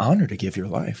 it's an honor to give your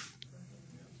life.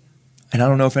 And I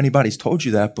don't know if anybody's told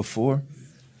you that before.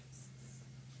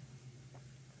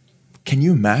 Can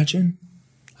you imagine?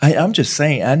 I'm just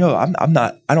saying, I know I'm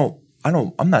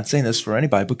not saying this for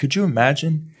anybody, but could you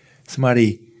imagine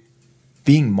somebody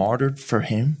being martyred for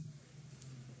him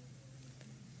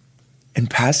and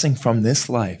passing from this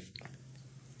life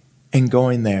and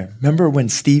going there? Remember when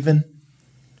Stephen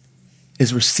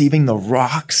is receiving the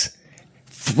rocks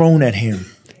thrown at him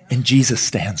and Jesus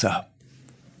stands up?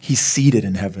 He's seated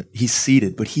in heaven. He's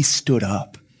seated, but he stood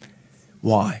up.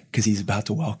 Why? Because he's about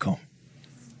to welcome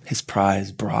his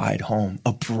prized bride home,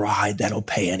 a bride that'll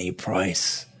pay any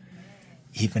price,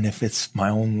 even if it's my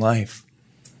own life.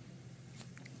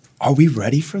 Are we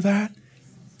ready for that?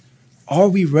 Are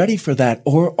we ready for that?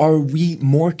 Or are we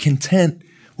more content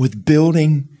with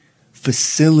building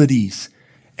facilities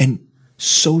and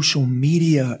social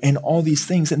media and all these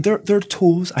things? And they're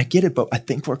tools, I get it, but I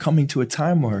think we're coming to a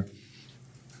time where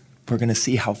we're going to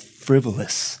see how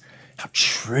frivolous, how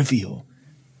trivial,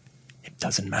 it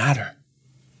doesn't matter.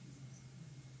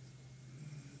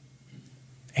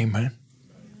 Amen.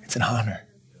 It's an honor.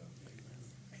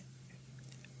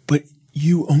 But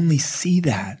you only see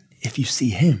that if you see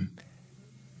him.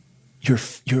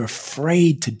 You're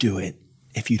afraid to do it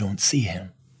if you don't see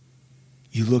him.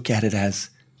 You look at it as,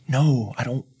 no, I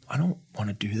don't want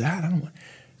to do that.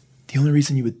 The only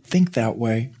reason you would think that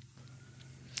way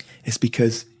is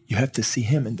because you have to see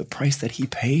him and the price that he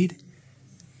paid.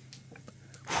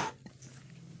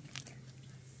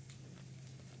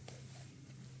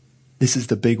 This is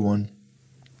the big one.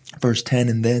 Verse 10,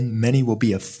 and then many will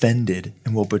be offended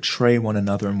and will betray one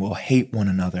another and will hate one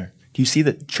another. Do you see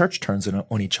that church turns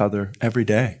on each other every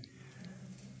day?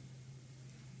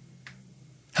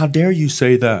 How dare you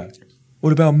say that?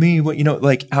 What about me?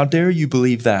 How dare you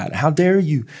believe that? How dare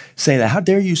you say that? How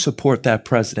dare you support that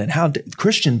president?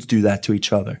 Christians do that to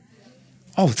each other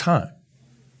all the time.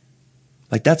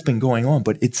 Like that's been going on,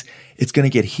 but it's going to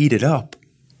get heated up.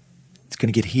 It's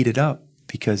going to get heated up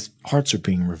because hearts are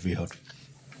being revealed.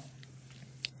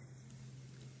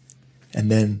 And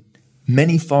then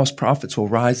many false prophets will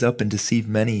rise up and deceive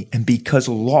many. And because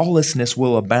lawlessness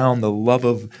will abound, the love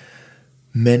of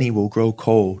many will grow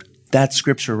cold. That's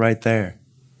scripture right there.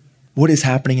 What is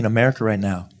happening in America right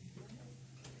now?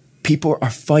 People are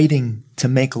fighting to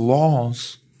make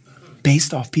laws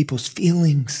based off people's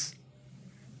feelings.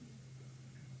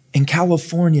 In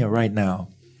California right now,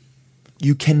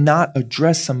 you cannot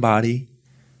address somebody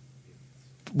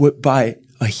by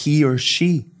a he or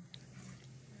she.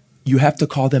 You have to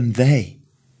call them they.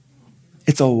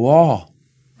 It's a law.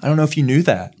 I don't know if you knew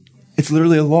that. It's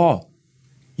literally a law.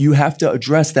 You have to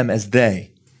address them as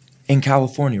they in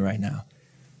California right now.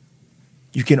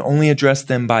 You can only address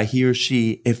them by he or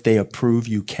she if they approve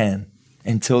you can.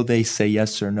 Until they say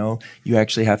yes or no, you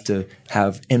actually have to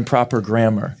have improper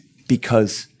grammar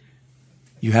because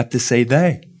you have to say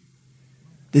they.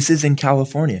 This is in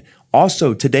California.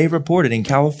 Also, today reported in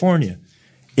California,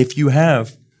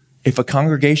 if a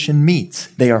congregation meets,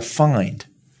 they are fined.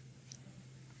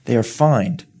 They are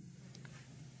fined.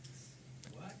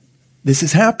 This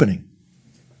is happening.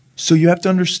 So you have to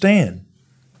understand.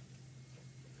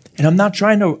 And I'm not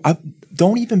trying to,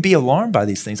 don't even be alarmed by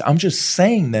these things. I'm just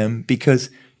saying them because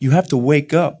you have to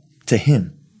wake up to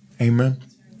him. Amen.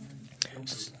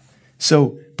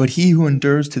 So, but he who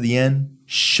endures to the end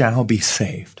shall be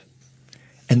saved.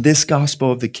 And this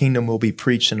gospel of the kingdom will be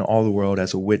preached in all the world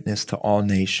as a witness to all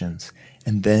nations.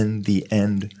 And then the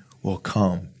end will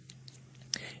come.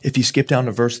 If you skip down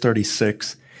to verse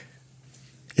 36,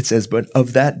 it says, but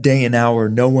of that day and hour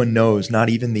no one knows, not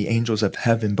even the angels of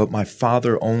heaven, but my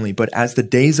Father only. But as the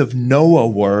days of Noah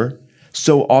were,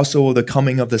 so also will the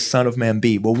coming of the Son of Man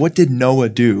be. Well, what did Noah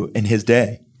do in his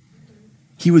day?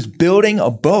 He was building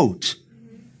a boat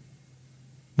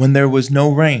when there was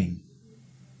no rain.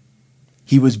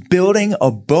 He was building a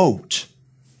boat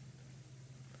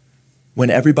when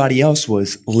everybody else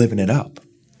was living it up.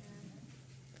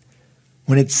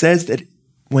 When it says that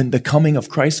when the coming of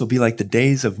Christ will be like the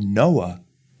days of Noah,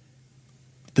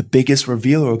 the biggest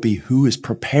revealer will be who is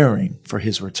preparing for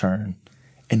his return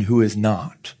and who is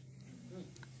not.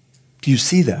 Do you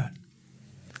see that?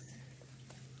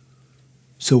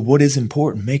 So what is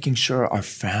important? Making sure our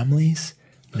families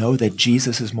know that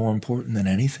Jesus is more important than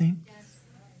anything.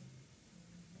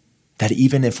 That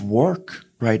even if work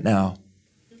right now,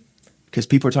 because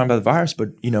people are talking about the virus, but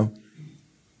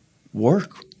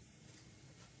work,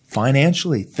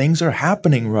 financially, things are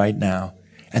happening right now.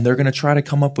 And they're going to try to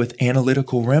come up with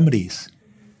analytical remedies.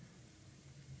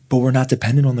 But we're not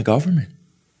dependent on the government.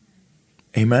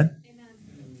 Amen?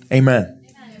 Amen. Amen.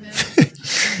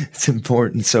 It's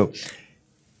important. So,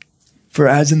 for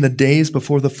as in the days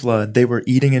before the flood, they were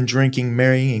eating and drinking,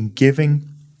 marrying and giving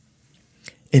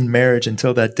in marriage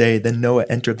until that day. Then Noah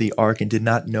entered the ark and did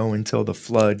not know until the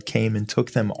flood came and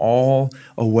took them all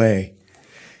away.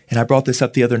 And I brought this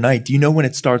up the other night. Do you know when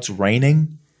it starts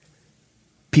raining?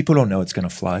 People don't know it's going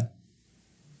to flood.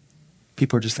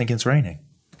 People are just thinking it's raining.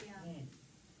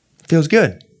 It feels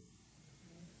good.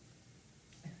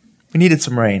 We needed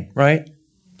some rain, right?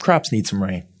 Crops need some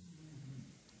rain.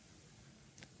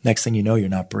 Next thing you know, you're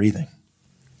not breathing.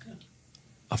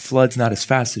 A flood's not as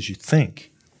fast as you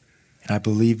think. And I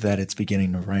believe that it's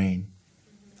beginning to rain.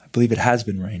 I believe it has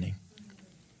been raining.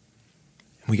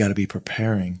 And we got to be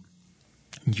preparing.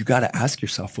 You got to ask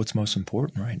yourself what's most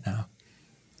important right now.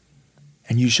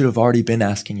 And you should have already been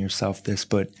asking yourself this,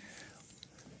 but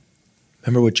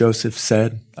remember what Joseph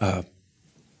said in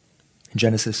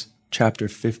Genesis chapter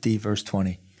 50, verse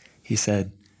 20. He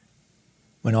said,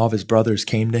 when all of his brothers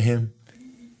came to him,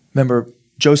 remember,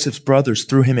 Joseph's brothers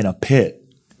threw him in a pit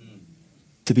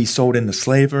to be sold into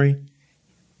slavery,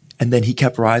 and then he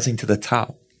kept rising to the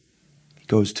top. He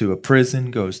goes to a prison,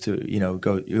 he goes to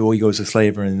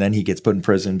slavery, and then he gets put in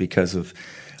prison because of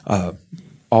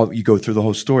you go through the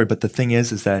whole story. But the thing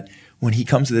is that when he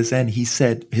comes to this end, he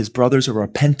said his brothers are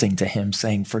repenting to him,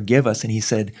 saying, forgive us. And he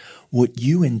said, what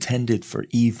you intended for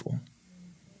evil,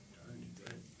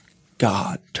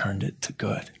 God turned it to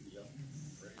good.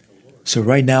 So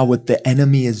right now, what the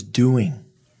enemy is doing,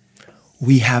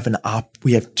 we have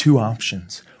two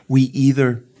options. We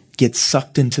either get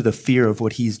sucked into the fear of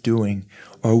what he's doing,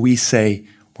 or we say,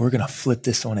 we're going to flip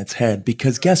this on its head.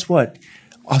 Because guess what?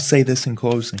 I'll say this in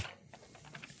closing.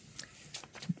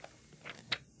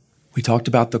 We talked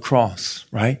about the cross,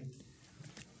 right?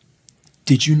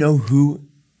 Did you know who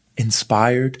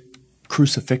inspired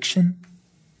crucifixion?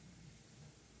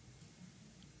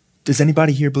 Does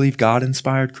anybody here believe God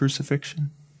inspired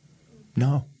crucifixion?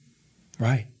 No.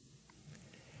 Right.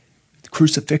 The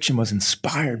crucifixion was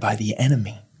inspired by the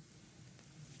enemy.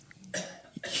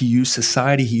 He used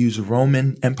society, he used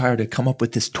Roman Empire to come up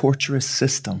with this torturous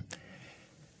system.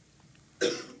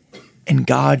 And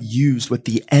God used what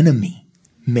the enemy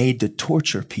made to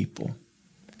torture people.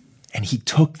 And he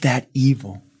took that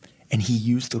evil and he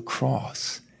used the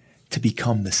cross to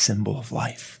become the symbol of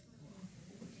life.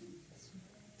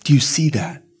 Do you see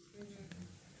that?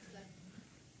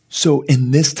 So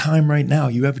in this time right now,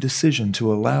 you have a decision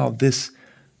to allow this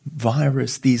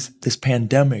virus, this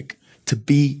pandemic to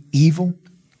be evil,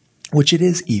 which it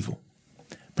is evil.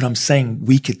 But I'm saying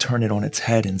we could turn it on its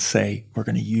head and say, we're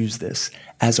going to use this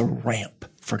as a ramp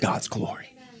for God's glory.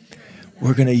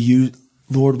 We're going to use,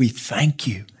 Lord, we thank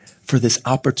you for this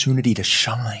opportunity to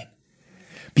shine.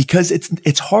 Because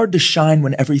it's hard to shine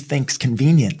when everything's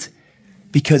convenient.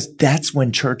 Because that's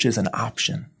when church is an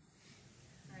option.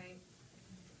 Right.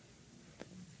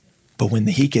 But when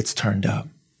the heat gets turned up,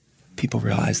 people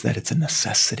realize that it's a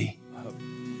necessity.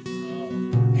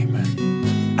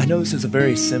 Amen. I know this is a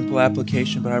very simple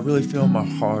application, but I really feel in my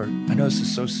heart. I know this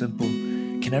is so simple.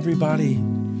 Can everybody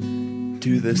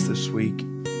do this week?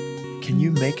 Can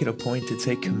you make it a point to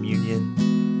take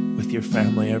communion with your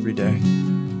family every day?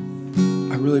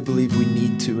 I really believe we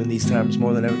need to in these times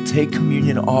more than ever. Take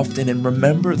communion often and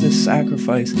remember this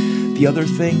sacrifice. The other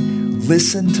thing,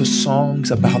 listen to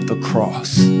songs about the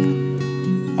cross.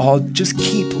 Just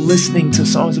keep listening to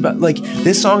songs about,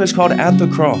 this song is called At the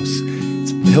Cross.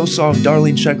 It's a Hillsong.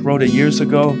 Darlene Sheck wrote it years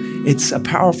ago. It's a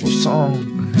powerful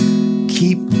song.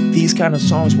 Keep these kind of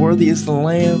songs. Worthy is the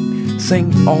Lamb.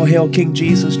 Sing All Hail King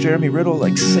Jesus, Jeremy Riddle.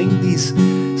 Sing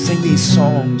these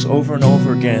songs over and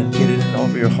over again. Get it in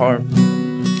over your heart.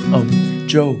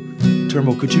 Joe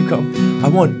Turnbull, could you come? I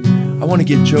want to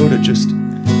get Joe to just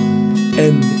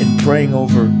end in praying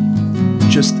over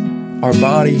just our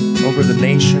body, over the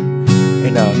nation,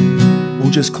 and we'll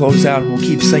just close out and we'll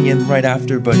keep singing right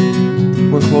after, but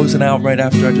we're closing out right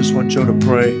after. I just want Joe to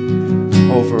pray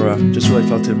over, just really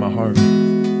felt it in my heart.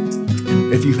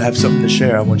 If you have something to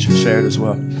share, I want you to share it as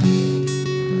well.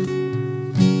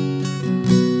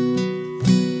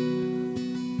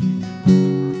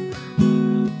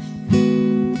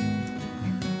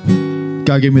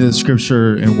 God gave me the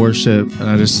scripture in worship, and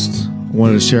I just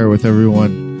wanted to share it with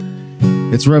everyone.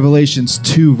 It's Revelations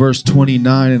 2, verse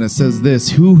 29, and it says this: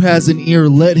 who has an ear,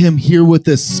 let him hear what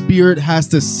the Spirit has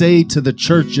to say to the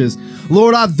churches.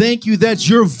 Lord, I thank you that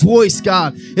your voice,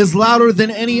 God, is louder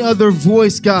than any other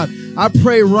voice, God. I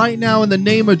pray right now in the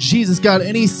name of Jesus, God,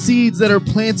 any seeds that are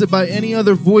planted by any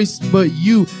other voice but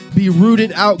you be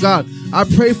rooted out, God. I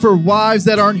pray for wives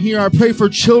that aren't here. I pray for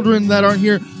children that aren't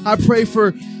here. I pray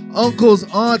for uncles,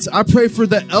 aunts. I pray for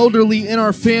the elderly in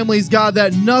our families, God,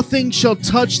 that nothing shall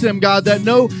touch them, God, that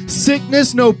no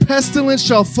sickness, no pestilence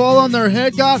shall fall on their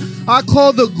head, God. I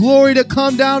call the glory to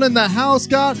come down in the house,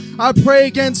 God. I pray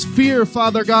against fear,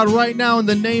 Father God, right now in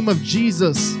the name of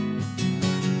Jesus.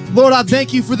 Lord, I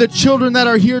thank you for the children that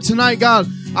are here tonight, God.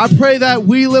 I pray that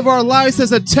we live our lives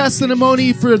as a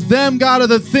testimony for them, God, of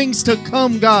the things to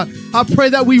come, God. I pray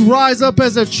that we rise up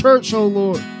as a church, oh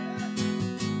Lord.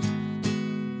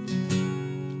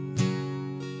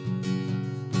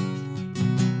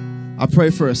 I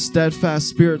pray for a steadfast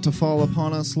spirit to fall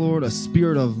upon us, Lord, a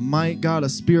spirit of might, God, a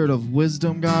spirit of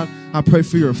wisdom, God. I pray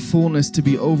for your fullness to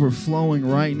be overflowing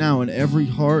right now in every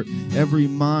heart, every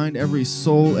mind, every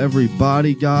soul, every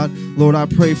body, God. Lord, I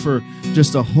pray for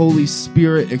just a Holy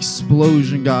Spirit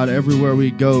explosion, God, everywhere we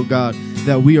go, God,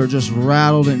 that we are just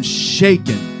rattled and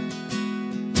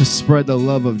shaken to spread the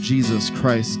love of Jesus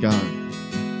Christ, God.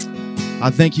 I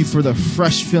thank you for the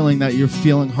fresh feeling that you're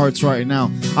feeling hearts right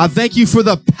now. I thank you for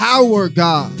the power,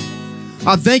 God.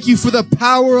 I thank you for the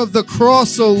power of the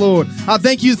cross, oh Lord. I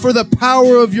thank you for the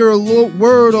power of your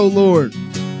word, oh Lord.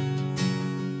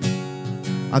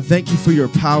 I thank you for your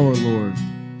power, Lord.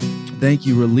 Thank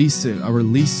you. Release it. I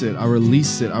release it. I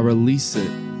release it. I release it.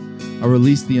 I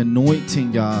release the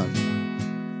anointing, God.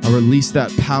 I release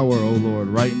that power, oh Lord,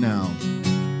 right now.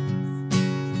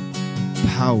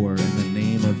 Power in the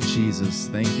name of Jesus.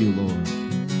 Thank you, Lord.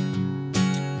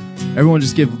 Everyone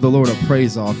just give the Lord a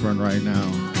praise offering right now.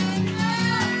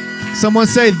 Someone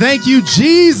say, thank you,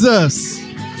 Jesus.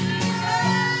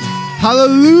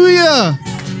 Hallelujah.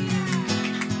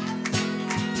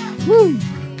 Woo.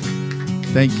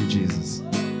 Thank you, Jesus.